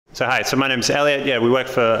So hi, so my name's Eliot. Yeah,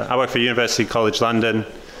 I work for University College London.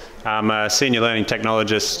 I'm a senior learning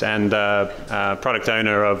technologist and product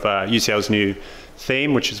owner of UCL's new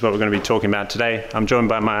theme, which is what we're going to be talking about today. I'm joined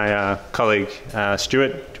by my colleague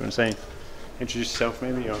Stuart. Do you want to introduce yourself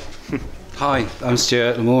maybe? Or Hi, I'm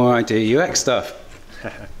Stuart. Lamour. I do UX stuff.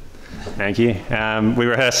 Thank you. We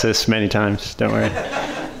rehearsed this many times, don't worry.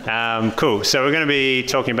 Cool, so we're going to be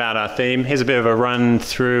talking about our theme. Here's a bit of a run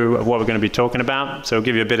through of what we're going to be talking about. So we'll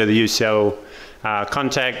give you a bit of the UCL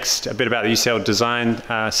context, a bit about the UCL design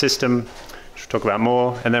system, which we'll talk about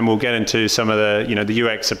more, and then we'll get into some of the, the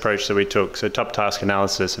UX approach that we took. So top task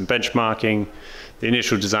analysis and benchmarking, the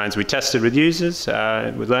initial designs we tested with users,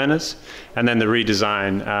 with learners, and then the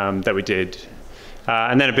redesign that we did.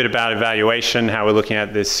 And then a bit about evaluation, how we're looking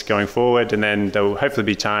at this going forward, and then there will hopefully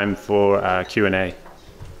be time for Q&A.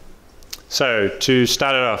 So to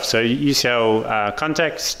start it off, so UCL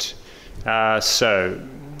context.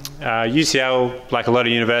 UCL, like a lot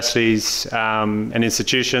of universities and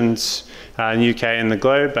institutions in the UK and the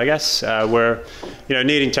globe, I guess, we're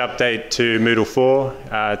needing to update to Moodle 4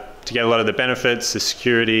 to get a lot of the benefits, the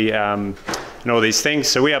security, and all these things.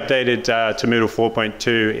 So we updated to Moodle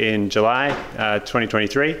 4.2 in July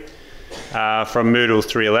 2023 from Moodle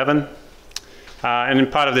 3.11. And in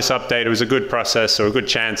part of this update, it was a good process or a good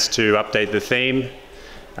chance to update the theme.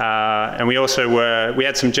 And we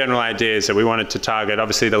had some general ideas that we wanted to target.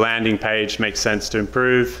 Obviously, the landing page makes sense to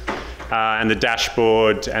improve, and the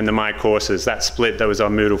dashboard and the My Courses, that split that was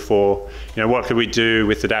on Moodle 4. What could we do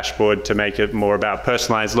with the dashboard to make it more about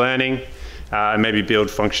personalized learning and maybe build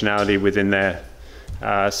functionality within there?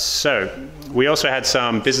 So we also had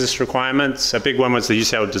some business requirements. A big one was the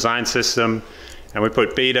UCL design system. And we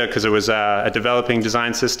put beta because it was a developing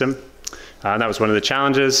design system. That was one of the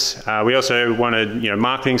challenges. We also wanted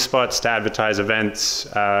marketing spots to advertise events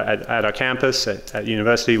at our campus, at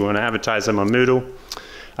university. We want to advertise them on Moodle.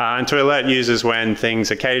 And to alert users when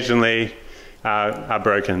things occasionally are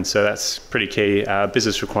broken. So that's pretty key,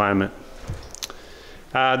 business requirement.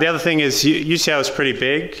 The other thing is UCL is pretty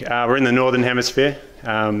big. We're in the Northern Hemisphere,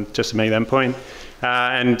 just to make that point.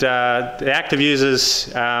 And the active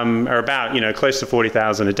users are about, close to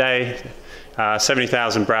 40,000 a day,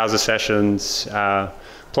 70,000 browser sessions,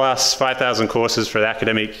 plus 5,000 courses for the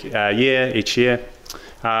academic year, each year,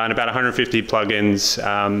 and about 150 plugins.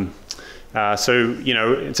 So,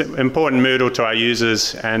 it's an important Moodle to our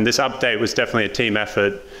users, and this update was definitely a team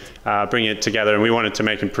effort, bringing it together, and we wanted to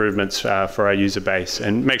make improvements for our user base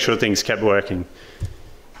and make sure things kept working.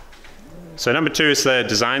 So number 2 is the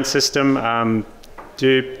design system.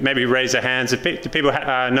 Maybe raise their hands. Do people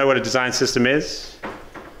know what a design system is?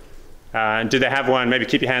 Do they have one? Maybe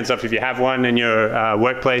keep your hands up if you have one in your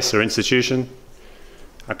workplace or institution.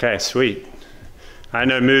 Okay, sweet. I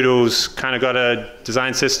know Moodle's kind of got a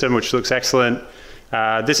design system which looks excellent.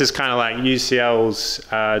 This is kind of like UCL's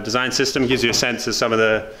design system. Gives you a sense of some of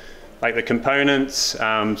the components.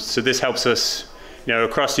 So this helps us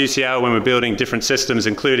across UCL when we're building different systems,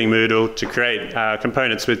 including Moodle, to create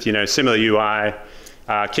components with similar UI.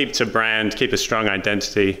 Keep to brand, keep a strong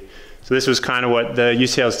identity. So this was kind of what the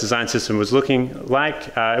UCL's design system was looking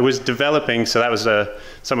like. It was developing, so that was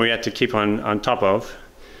something we had to keep on top of.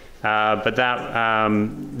 But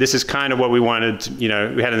this is kind of what we wanted,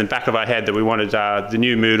 we had in the back of our head that we wanted the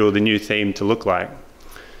new Moodle, the new theme to look like.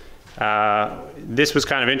 This was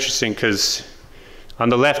kind of interesting because on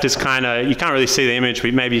the left is kind of, you can't really see the image,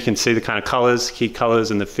 but maybe you can see the kind of colors, key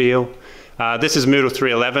colors and the feel. This is Moodle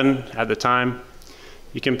 3.11 at the time.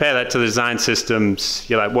 You compare that to the design systems,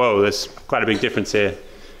 you're like, whoa, there's quite a big difference here.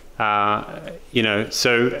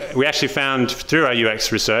 So we actually found through our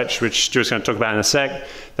UX research, which Stuart's going to talk about in a sec,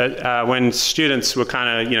 that when students were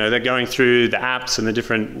kind of, they're going through the apps and the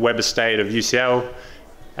different web estate of UCL,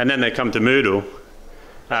 and then they come to Moodle,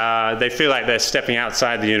 they feel like they're stepping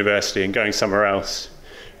outside the university and going somewhere else,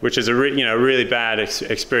 which is a really bad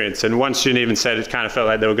experience. And one student even said it kind of felt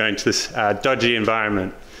like they were going to this dodgy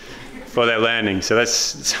environment for their learning. So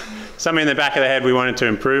that's something in the back of the head we wanted to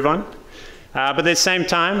improve on. But at the same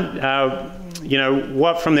time,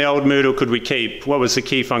 what from the old Moodle could we keep? What was the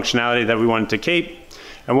key functionality that we wanted to keep?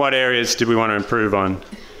 And what areas did we want to improve on?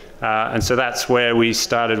 And so that's where we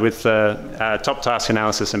started with top task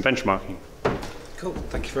analysis and benchmarking. Cool,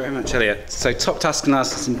 thank you very much, Eliot. So top task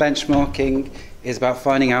analysis and benchmarking is about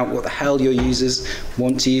finding out what the hell your users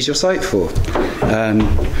want to use your site for.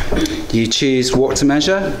 You choose what to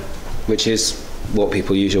measure, which is what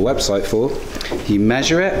people use your website for. You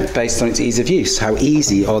measure it based on its ease of use. How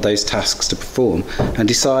easy are those tasks to perform? And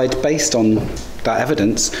decide based on that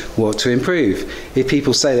evidence what to improve. If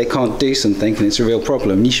people say they can't do something and it's a real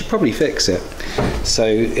problem, you should probably fix it. So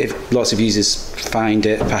if lots of users find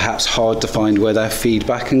it perhaps hard to find where their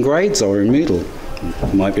feedback and grades are in Moodle,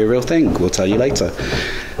 might be a real thing, we'll tell you later.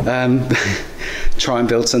 Try and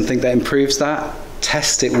build something that improves that,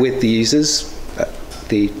 test it with the users,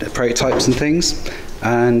 the prototypes and things,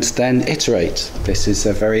 and then iterate. This is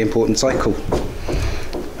a very important cycle.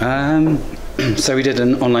 So we did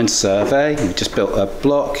an online survey. We just built a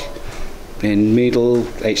block in Moodle,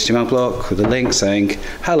 HTML block with a link saying,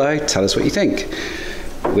 hello, tell us what you think.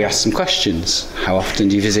 We asked some questions. How often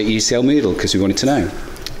do you visit UCL Moodle? Because we wanted to know.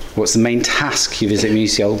 What's the main task you visit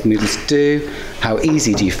UCL Moodle to do? How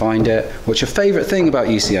easy do you find it? What's your favourite thing about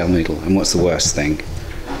UCL Moodle? And what's the worst thing?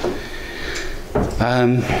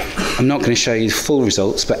 I'm not going to show you the full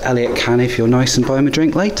results, but Eliot can if you're nice and buy him a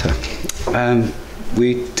drink later.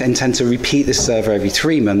 We intend to repeat this survey every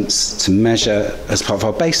 3 months to measure as part of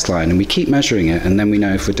our baseline, and we keep measuring it, and then we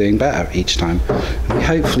know if we're doing better each time. And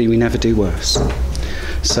hopefully we never do worse.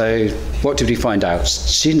 So what did we find out?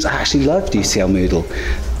 Students actually loved UCL Moodle.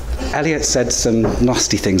 Eliot said some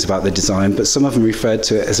nasty things about the design, but some of them referred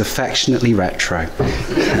to it as affectionately retro.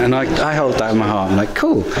 And I hold that in my heart. I'm like,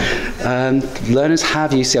 cool. Learners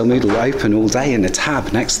have UCL Moodle open all day in a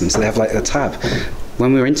tab next to them, so they have like a tab.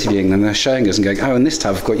 When we were interviewing them, they're showing us and going, oh, in this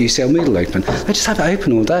tab I've got UCL Moodle open. They just have it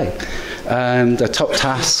open all day. The top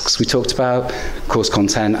tasks we talked about, course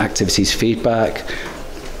content, activities, feedback.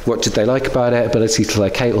 What did they like about it? Ability to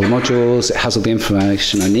locate all the modules. It has all the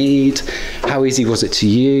information I need. How easy was it to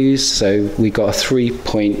use? So we got a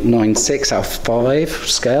 3.96 out of 5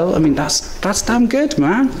 scale. I mean, that's damn good,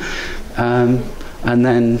 man. And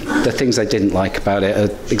then the things I didn't like about it are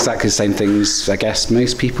exactly the same things I guess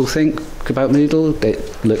most people think about Moodle. It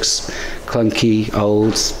looks clunky,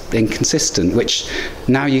 old, inconsistent, which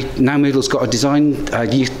now Moodle's got a design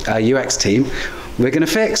UX team. We're going to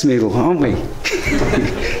fix Moodle, aren't we?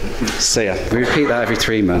 So yeah, we repeat that every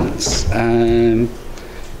 3 months. The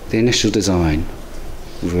initial design.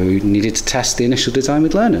 We needed to test the initial design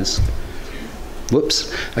with learners.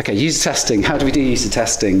 Whoops. Okay, user testing. How do we do user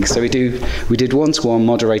testing? So we did one-to-one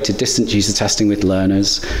moderated distance user testing with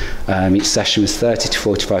learners. Each session was 30 to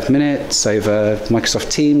 45 minutes over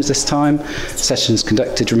Microsoft Teams this time. Sessions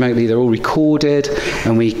conducted remotely, they're all recorded,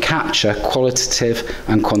 and we capture qualitative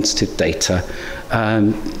and quantitative data.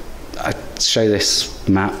 I show this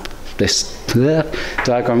map, this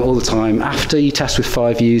diagram all the time. After you test with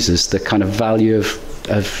 5 users, the kind of value of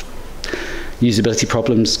usability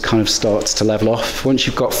problems kind of starts to level off. Once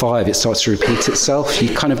you've got 5, it starts to repeat itself.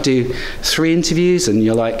 You kind of do 3 interviews and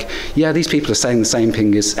you're like, yeah, these people are saying the same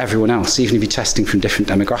thing as everyone else, even if you're testing from different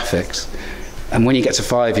demographics. And when you get to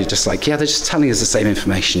 5, you're just like, yeah, they're just telling us the same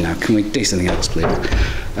information now. Can we do something else, please?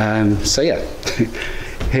 So yeah,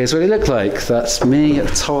 here's what it looked like. That's me at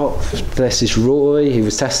the top. This is Roy, who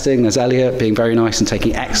was testing. There's Eliot being very nice and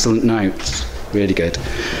taking excellent notes. Really good.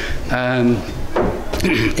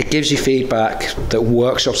 It gives you feedback that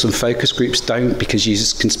workshops and focus groups don't, because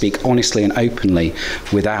users can speak honestly and openly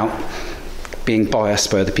without being biased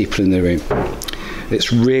by other people in the room.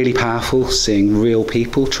 It's really powerful seeing real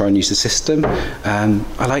people try and use the system.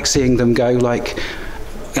 I like seeing them go like,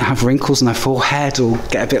 have wrinkles on their forehead or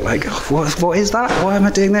get a bit like, oh, what is that? Why am I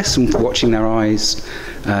doing this? And watching their eyes.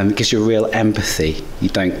 It gives you a real empathy you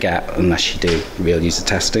don't get unless you do real user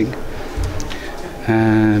testing.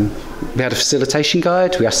 We had a facilitation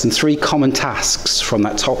guide. We asked them 3 common tasks from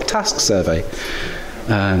that top task survey.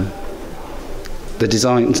 The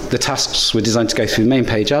tasks were designed to go through main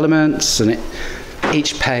page elements, and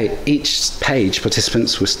each page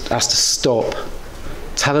participants was asked to stop,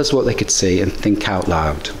 tell us what they could see, and think out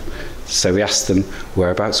loud. So we asked them,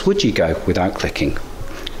 whereabouts would you go without clicking?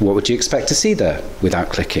 What would you expect to see there without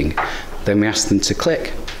clicking? Then we asked them to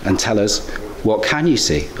click and tell us, what can you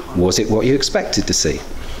see? Was it what you expected to see?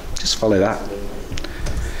 Just follow that.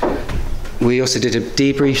 We also did a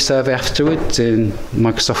debrief survey afterwards in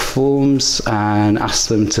Microsoft Forms and asked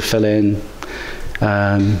them to fill in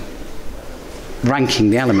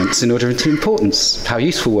ranking the elements in order of importance. How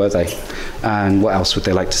useful were they? And what else would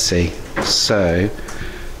they like to see? So,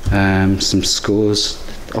 some scores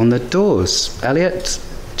on the doors. Eliot,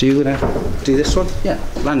 do you want to do this one? Yeah,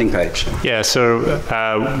 landing page. Yeah, so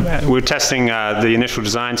we're testing the initial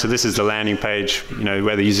design. So this is the landing page,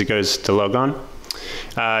 where the user goes to log on.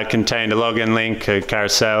 It contained a login link, a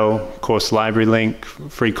carousel, course library link,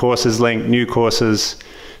 free courses link, new courses,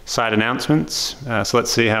 site announcements. So let's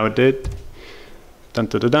see how it did. Dun,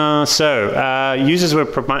 dun, dun, dun. So users were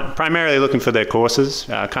primarily looking for their courses.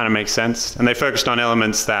 Kind of makes sense. And they focused on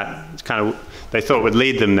elements that they thought would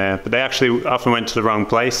lead them there, but they actually often went to the wrong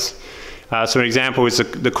place. So an example is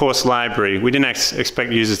the course library. We didn't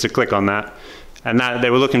expect users to click on that. And that they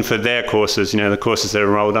were looking for their courses, the courses they're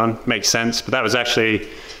enrolled on. Makes sense, but that was actually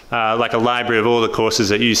like a library of all the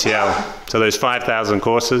courses at UCL. So those 5,000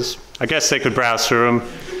 courses, I guess they could browse through them,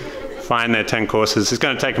 find their 10 courses. It's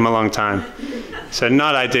going to take them a long time. So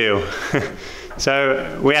not ideal.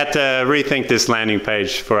 So we had to rethink this landing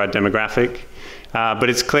page for our demographic. But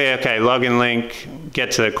it's clear, okay, login link,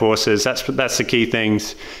 get to the courses, that's the key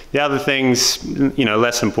things. The other things,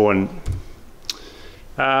 less important.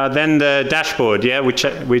 Then the dashboard,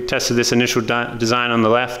 we tested this initial design on the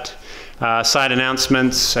left. Site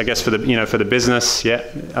announcements, I guess for the business,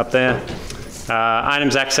 up there.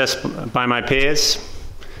 Items accessed by my peers,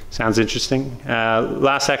 sounds interesting.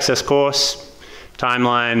 Last access course,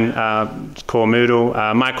 timeline, core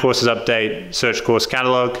Moodle, my courses update, search course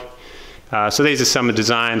catalog. So these are some of the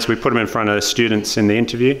designs. We put them in front of the students in the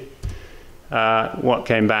interview. What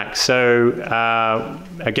came back? So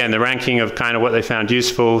again, the ranking of kind of what they found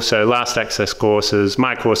useful. So last access courses,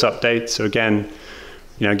 my course updates. So again,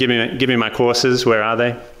 give me my courses. Where are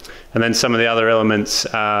they? And then some of the other elements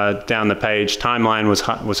down the page. Timeline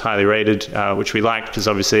was highly rated, which we liked because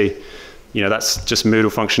obviously, that's just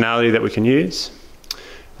Moodle functionality that we can use.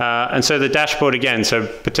 And so the dashboard again. So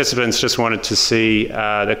participants just wanted to see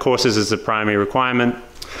the courses as the primary requirement.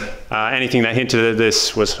 Anything that hinted at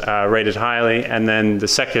this was rated highly. And then the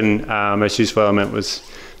second most useful element was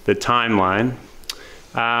the timeline.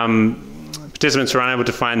 Participants were unable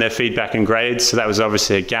to find their feedback and grades, so that was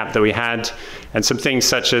obviously a gap that we had. And some things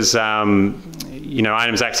such as,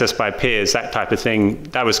 items accessed by peers, that type of thing,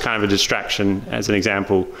 that was kind of a distraction as an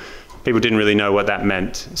example. People didn't really know what that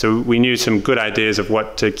meant. So we knew some good ideas of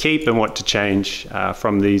what to keep and what to change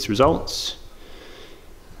from these results.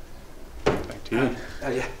 Back to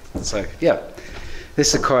you. So,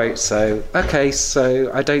 this is a quote. So, okay,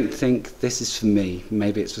 so I don't think this is for me.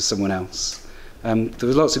 Maybe it's for someone else. There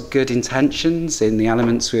were lots of good intentions in the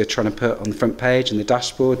elements we were trying to put on the front page and the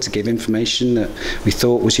dashboard to give information that we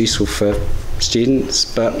thought was useful for students.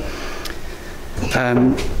 But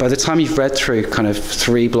by the time you've read through kind of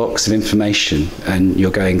 3 blocks of information and you're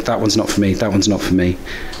going, that one's not for me, that one's not for me,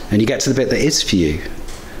 and you get to the bit that is for you,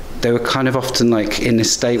 they were kind of often like in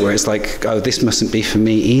this state where it's like, oh, this mustn't be for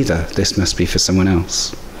me either, this must be for someone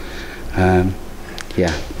else.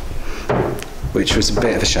 Which was a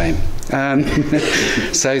bit of a shame.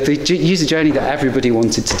 So the user journey that everybody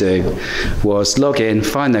wanted to do was log in,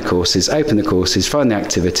 find their courses, open the courses, find the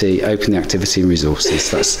activity, open the activity and resources.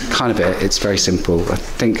 That's kind of it. It's very simple. I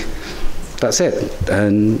think that's it.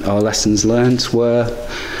 And our lessons learned were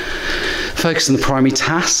focus on the primary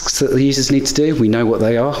tasks that the users need to do. We know what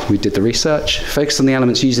they are. We did the research. Focus on the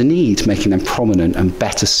elements user need, making them prominent and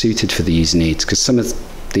better suited for the user needs, because some of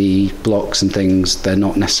the blocks and things, they're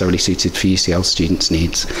not necessarily suited for UCL students'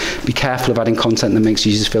 needs. Be careful of adding content that makes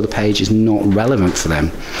users feel the page is not relevant for them.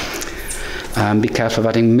 Be careful of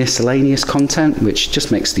adding miscellaneous content, which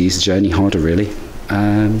just makes the user journey harder, really.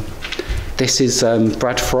 This is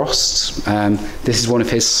Brad Frost. This is one of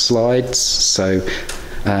his slides. So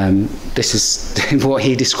this is what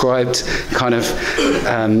he described kind of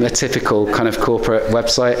a typical kind of corporate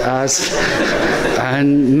website as.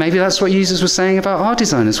 And maybe that's what users were saying about our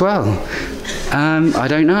design as well. I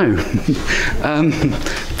don't know.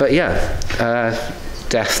 But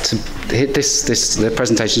the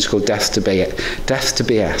presentation is called Death to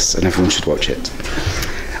BS, and everyone should watch it.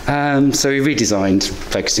 So we redesigned,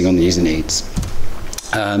 focusing on the user needs.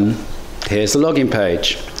 Here's the login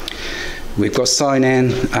page. We've got sign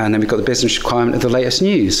in, and then we've got the business requirement of the latest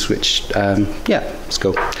news, which, it's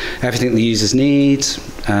cool. Everything the users need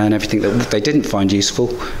and everything that they didn't find useful,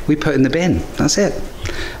 we put in the bin. That's it.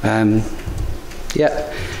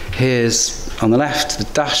 Here's on the left the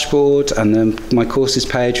dashboard and then my courses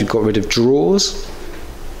page. We've got rid of drawers.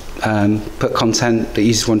 Put content that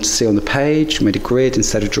users want to see on the page, made a grid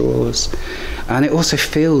instead of drawers. And it also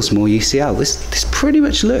feels more UCL. This pretty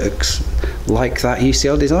much looks like that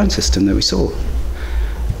UCL design system that we saw.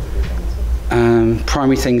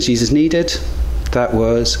 Primary things users needed, that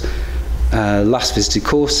was last visited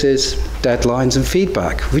courses, deadlines and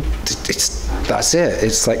feedback. That's it.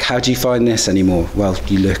 It's like, how do you find this anymore? Well,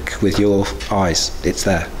 you look with your eyes, it's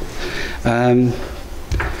there.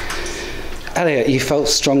 Eliot, you felt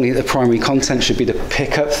strongly that the primary content should be to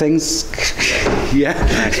pick up things.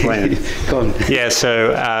 Yeah, explain. Go on. Yeah,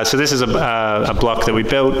 so this is a block that we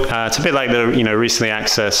built. It's a bit like the recently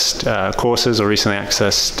accessed courses or recently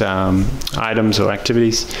accessed items or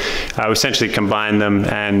activities. We essentially combined them,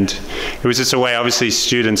 and it was just a way. Obviously,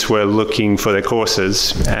 students were looking for their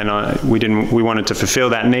courses, and we wanted to fulfill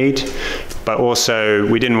that need, but also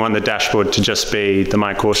we didn't want the dashboard to just be the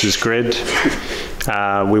My Courses grid.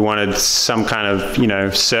 we wanted some kind of, you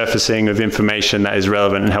know, surfacing of information that is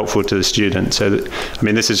relevant and helpful to the student. So, I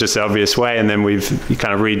mean, this is just the obvious way, and then we've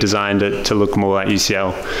kind of redesigned it to look more like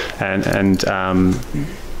UCL.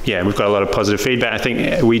 Yeah, we've got a lot of positive feedback. I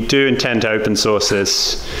think we do intend to open source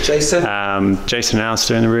this. Jason? Jason and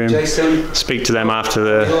Alistair in the room. Jason? Speak to them after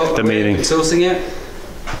the meeting. Open sourcing it?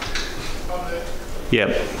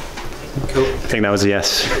 Yep. Cool. I think that was a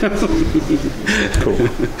yes. Cool.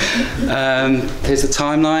 Here's the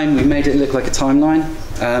timeline. We made it look like a timeline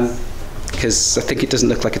because I think it doesn't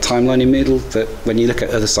look like a timeline in Moodle, but when you look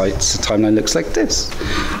at other sites, the timeline looks like this.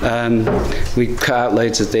 We cut out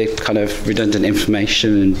loads of the kind of redundant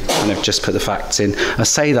information and kind of just put the facts in. I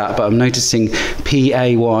say that, but I'm noticing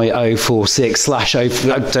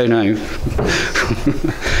PAY046/0, I don't know.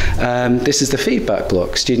 This is the feedback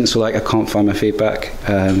block. Students were like, I can't find my feedback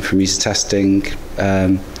from user testing.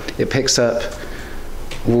 It picks up,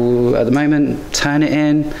 at the moment,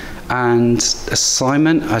 Turnitin and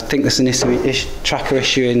assignment. I think there's an tracker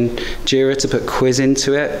issue in Jira to put quiz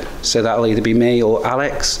into it. So that'll either be me or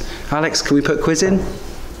Alex. Alex, can we put quiz in?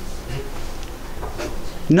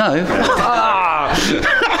 No?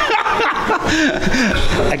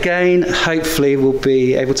 Again, hopefully we'll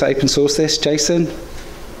be able to open source this. Jason?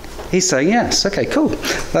 He's saying yes. Okay, cool.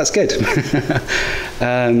 That's good.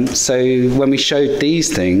 So when we showed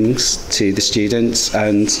these things to the students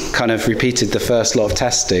and kind of repeated the first lot of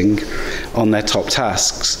testing on their top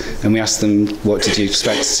tasks, and we asked them, what did you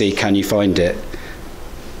expect to see? Can you find it?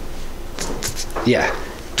 Yeah.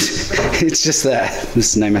 It's just there.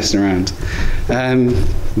 There's no messing around.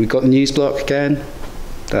 We've got the news block again.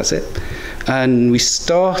 That's it. And we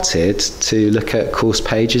started to look at course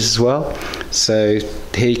pages as well. So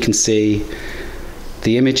here you can see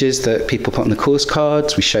the images that people put on the course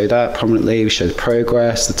cards. We show that prominently. We show the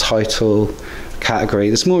progress, the title, category.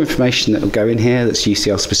 There's more information that will go in here that's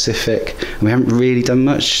UCL specific. And we haven't really done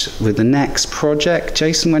much with the next project.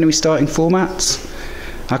 Jason, when are we starting formats?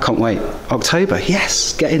 I can't wait. October,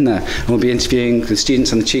 yes, get in there. And we'll be interviewing the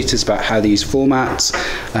students and the tutors about how they use formats.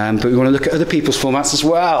 But we want to look at other people's formats as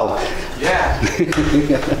well. Yeah.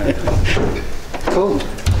 Cool.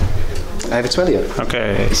 Over to Eliot.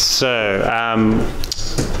 Okay, so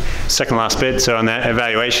second last bit, so on that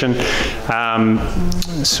evaluation.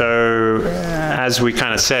 So as we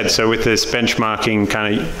kind of said, so with this benchmarking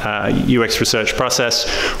kind of UX research process,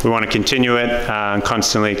 we want to continue it and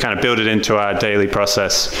constantly kind of build it into our daily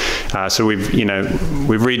process. So we've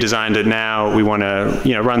redesigned it now. We want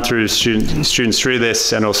to run through students through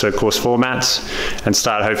this and also course formats and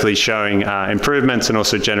start hopefully showing improvements and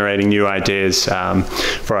also generating new ideas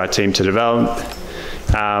for our team to develop.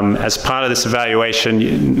 As part of this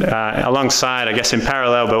evaluation, alongside, I guess in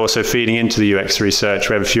parallel, but also feeding into the UX research,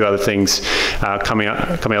 we have a few other things coming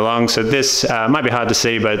along. So this might be hard to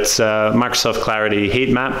see, but Microsoft Clarity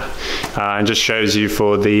heat map, and just shows you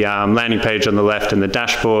for the landing page on the left and the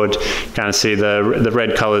dashboard, kind of see the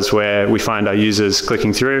red colors where we find our users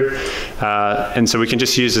clicking through. And so we can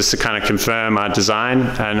just use this to kind of confirm our design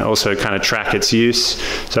and also kind of track its use.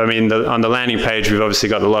 So I mean, on the landing page, we've obviously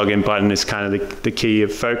got the login button is kind of the key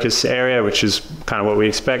focus area, which is kind of what we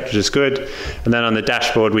expect, which is good. And then on the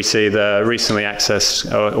dashboard, we see the recently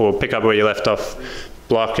accessed or pick up where you left off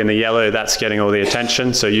block in the yellow. That's getting all the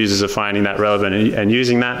attention. So users are finding that relevant and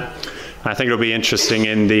using that. I think it'll be interesting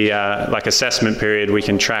in the like assessment period, we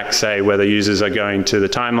can track, say, whether users are going to the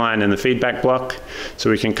timeline and the feedback block,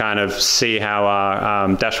 so we can kind of see how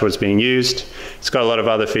our dashboard's being used. It's got a lot of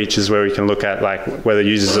other features where we can look at like whether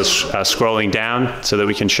users are scrolling down, so that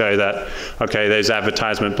we can show that, okay, those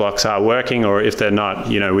advertisement blocks are working, or if they're not,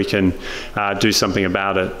 we can do something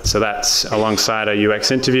about it. So that's alongside our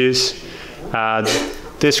UX interviews.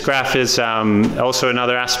 This graph is also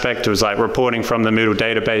another aspect. It was like reporting from the Moodle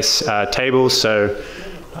database tables. So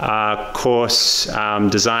course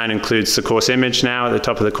design includes the course image now at the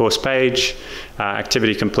top of the course page,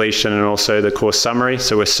 activity completion, and also the course summary.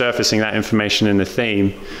 So we're surfacing that information in the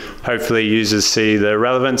theme. Hopefully users see the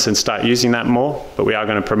relevance and start using that more, but we are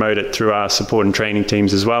going to promote it through our support and training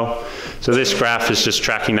teams as well. So this graph is just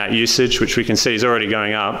tracking that usage, which we can see is already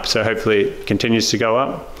going up. So hopefully it continues to go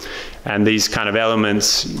up. And these kind of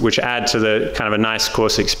elements, which add to the kind of a nice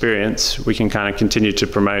course experience, we can kind of continue to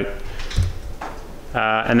promote.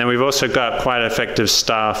 And then we've also got quite an effective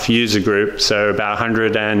staff user group, so about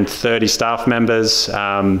 130 staff members.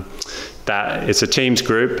 That it's a Teams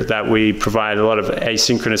group that we provide a lot of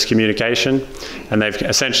asynchronous communication, and they've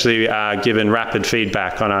essentially given rapid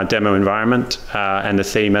feedback on our demo environment and the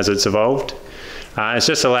theme as it's evolved. It's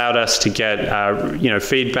just allowed us to get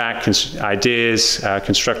feedback, ideas,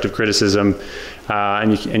 constructive criticism,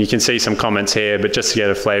 and you can see some comments here, but just to get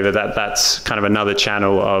a flavour, that's kind of another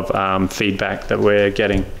channel of feedback that we're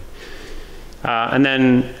getting. And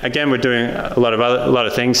then again, we're doing a lot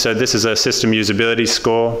of things. So this is a system usability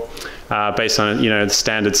score based on the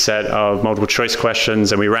standard set of multiple choice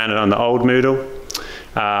questions, and we ran it on the old Moodle.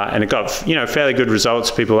 And it got fairly good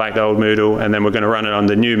results. People like the old Moodle, and then we're going to run it on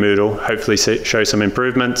the new Moodle, hopefully show some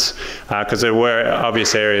improvements, because there were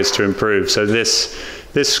obvious areas to improve. So this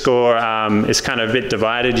score is kind of a bit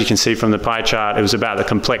divided. You can see from the pie chart, it was about the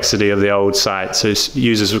complexity of the old site. So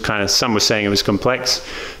users were some were saying it was complex.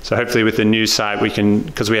 So hopefully with the new site, we can,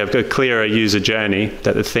 because we have a clearer user journey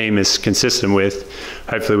that the theme is consistent with,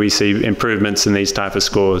 hopefully we see improvements in these type of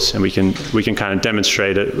scores, and we can kind of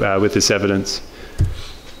demonstrate it with this evidence.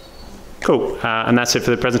 Cool, and that's it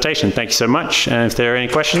for the presentation. Thank you so much. And if there are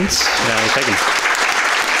any questions, we'll take them.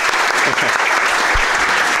 Okay.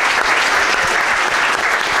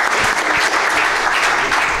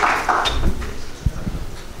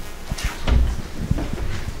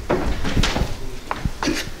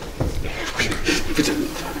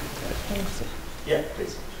 Yeah,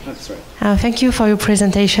 please. That's right. Thank you for your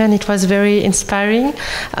presentation. It was very inspiring.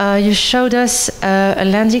 You showed us a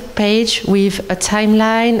landing page with a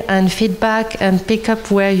timeline and feedback and pick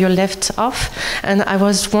up where you left off. And I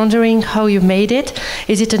was wondering how you made it.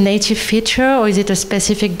 Is it a native feature or is it a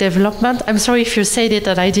specific development? I'm sorry if you said it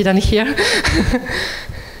that I didn't hear.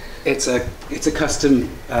 It's a custom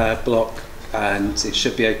block, and it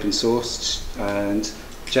should be open sourced. And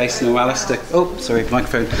Jason or Alistair, oh, sorry,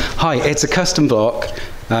 microphone. Hi, it's a custom block,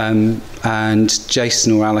 and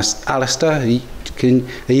Jason or Alistair, are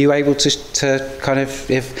you able to kind of,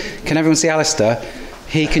 can everyone see Alistair?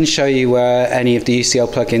 He can show you where any of the UCL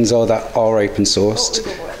plugins are that are open sourced,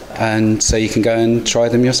 and so you can go and try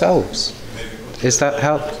them yourselves. Is that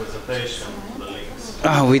help?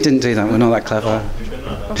 Oh, we didn't do that, we're not that clever.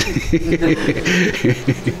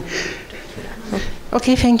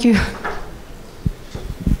 Okay, thank you.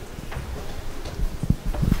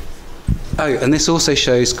 Oh, and this also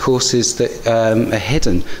shows courses that are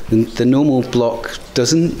hidden. The normal block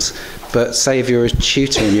doesn't, but say if you're a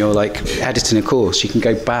tutor and you're like editing a course, you can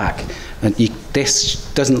go back, and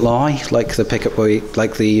this doesn't lie like the pickup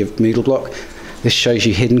like the Moodle block. This shows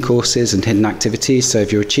you hidden courses and hidden activities. So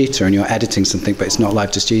if you're a tutor and you're editing something but it's not live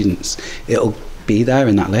to students, it'll be there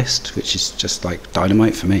in that list, which is just like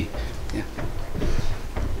dynamite for me. Yeah.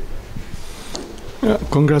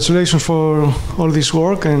 Congratulations for all this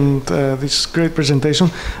work and this great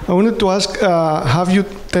presentation. I wanted to ask, have you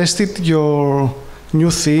tested your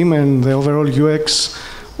new theme and the overall UX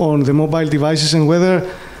on the mobile devices, and whether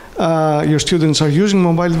your students are using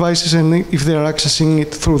mobile devices and if they are accessing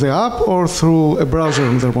it through the app or through a browser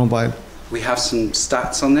on their mobile? We have some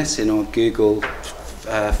stats on this in our Google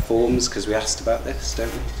forms because we asked about this,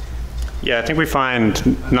 don't we? Yeah, I think we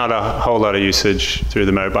find not a whole lot of usage through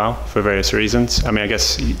the mobile for various reasons. I mean, I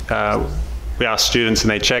guess we ask students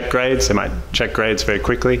and they check grades. They might check grades very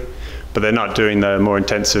quickly, but they're not doing the more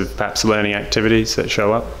intensive, perhaps, learning activities that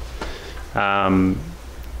show up.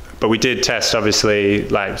 But we did test, obviously,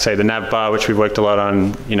 like, say, the nav bar, which we've worked a lot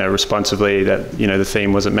on, responsively, that, the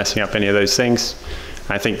theme wasn't messing up any of those things.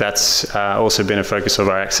 I think that's also been a focus of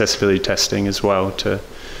our accessibility testing as well, to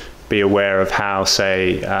be aware of how,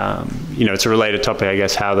 say, it's a related topic, I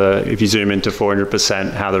guess, how if you zoom into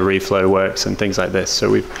 400%, how the reflow works and things like this. So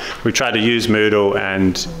we've tried to use Moodle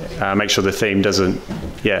and make sure the theme doesn't,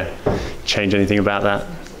 change anything about that.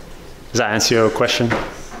 Does that answer your question?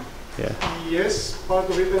 Yeah. Yes, part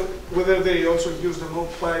of it, whether they also use the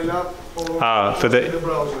mobile app or for the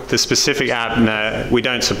browser. The specific app, no, we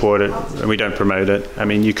don't support it and we don't promote it. I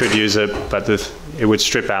mean, you could use it, but it would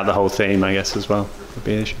strip out the whole theme, I guess, as well. Would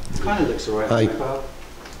be an issue. It kind of looks all right.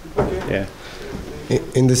 Yeah.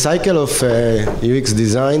 In the cycle of UX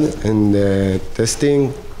design and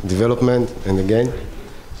testing, development, and again,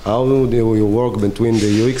 how do you work between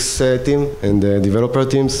the UX team and the developer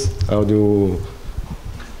teams? How do you...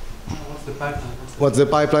 What's the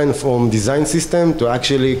pipeline from design system to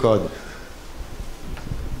actually code?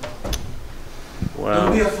 Well,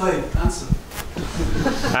 don't be afraid, answer.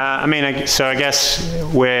 I guess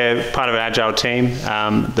we're part of an agile team.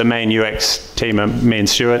 The main UX team are me and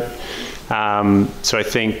Stuart. So I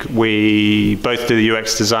think we both do the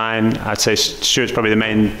UX design. I'd say Stuart's probably the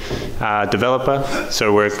main developer.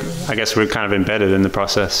 So I guess we're kind of embedded in the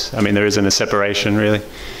process. I mean, there isn't a separation really.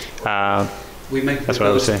 That's what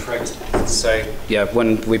I would say. So yeah,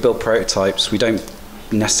 when we build prototypes, we don't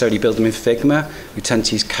necessarily build them in Figma. We tend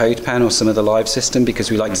to use CodePen or some other live system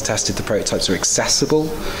because we like to test if the prototypes are accessible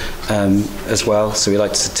as well. So we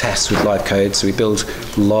like to test with live code. So we build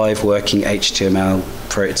live working HTML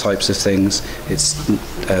prototypes of things.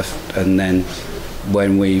 And then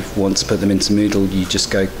when we want to put them into Moodle, you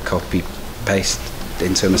just go copy, paste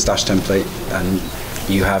into a Moustache template, and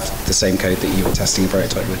you have the same code that you were testing a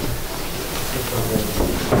prototype with.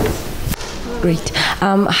 Great.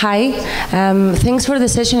 Hi. Thanks for the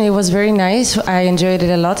session. It was very nice. I enjoyed it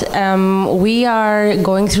a lot. We are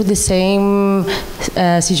going through the same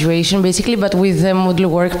situation, basically, but with the Moodle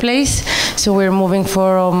Workplace. So we're moving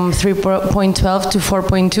from 3.12 to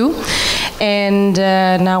 4.2. And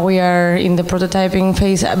now we are in the prototyping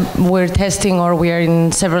phase. We're testing, or we are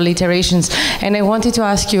in several iterations. And I wanted to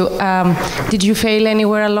ask you, did you fail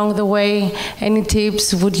anywhere along the way? Any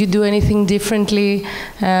tips? Would you do anything differently?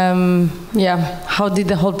 Yeah, how did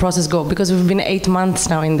the whole process go? Because we've been 8 months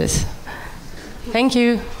now in this. Thank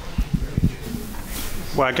you.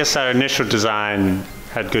 Well, I guess our initial design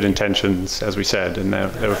had good intentions, as we said, and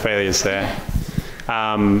there were failures there.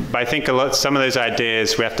 But I think some of those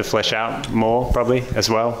ideas we have to flesh out more, probably, as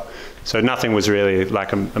well. So nothing was really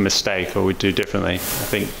like a mistake or we'd do differently, I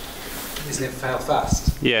think. Isn't it fail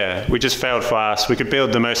fast? Yeah, we just failed fast. We could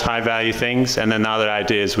build the most high-value things, and then the other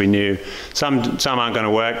ideas we knew. Some aren't going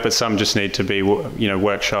to work, but some just need to be,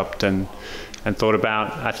 workshopped and thought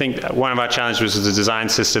about. I think one of our challenges was the design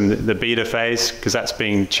system, the beta phase, because that's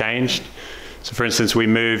being changed. So, for instance, we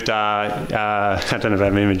moved I don't know if I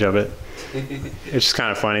have an image of it. It's just kind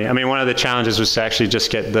of funny. I mean, one of the challenges was to actually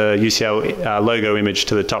just get the UCL logo image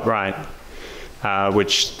to the top right,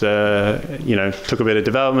 which took a bit of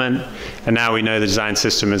development, and now we know the design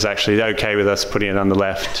system is actually okay with us putting it on the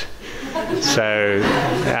left. So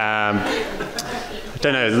I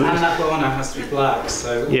don't know. And that corner has to be black,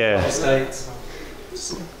 so yeah. States.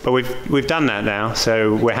 But we've done that now,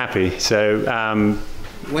 so we're happy. So.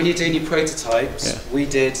 When you're doing your prototypes, we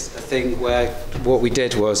did a thing where what we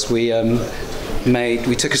did was we took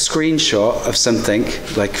a screenshot of something,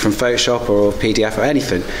 like from Photoshop or PDF or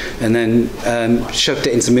anything, and then shoved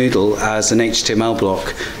it into Moodle as an HTML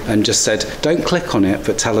block and just said, don't click on it,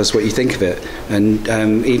 but tell us what you think of it. And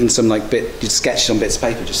even some sketches on bits of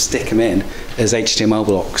paper, just stick them in as HTML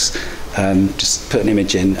blocks. Just put an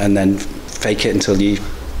image in and then fake it until you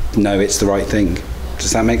know it's the right thing.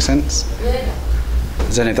 Does that make sense? Yeah.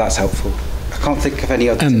 I don't know if that's helpful. I can't think of any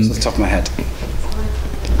other tips off the top of my head.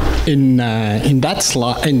 In that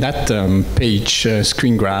page,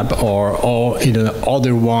 screen grab, or in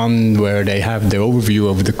another one where they have the overview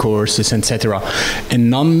of the courses, etc. And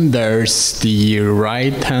none there's the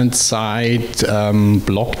right-hand side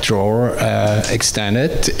block drawer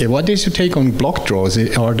extended. What is your take on block drawers?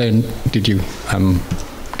 Or then did you?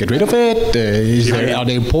 Get rid of it? Are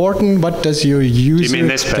they important? What does your user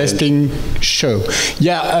testing show?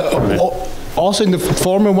 Yeah, also in the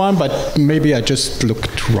former one, but maybe I just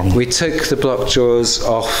looked wrong. We took the block drawers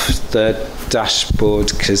off the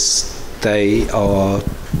dashboard because they are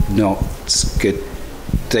not good.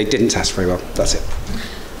 They didn't test very well. That's it.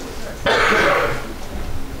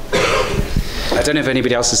 I don't know if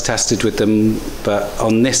anybody else has tested with them, but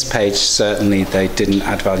on this page, certainly they didn't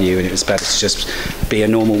add value, and it was better to just be a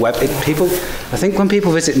normal web. I think when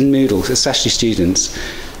people visit Moodle, especially students,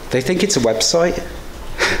 they think it's a website.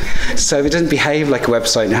 So if it doesn't behave like a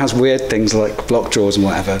website and it has weird things like block drawers and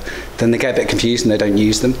whatever, then they get a bit confused and they don't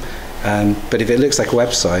use them. But if it looks like a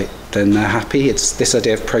website, then they're happy. It's this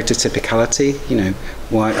idea of prototypicality.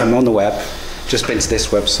 Why I'm on the web, just been to this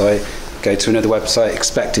website, go to another website,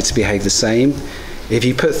 expect it to behave the same. If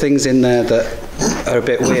you put things in there that are a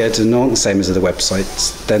bit weird and aren't the same as other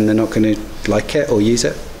websites, then they're not going to like it or use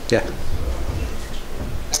it. Yeah.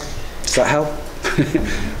 Does that help?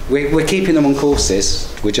 We're keeping them on courses.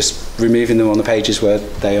 We're just removing them on the pages where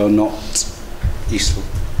they are not useful.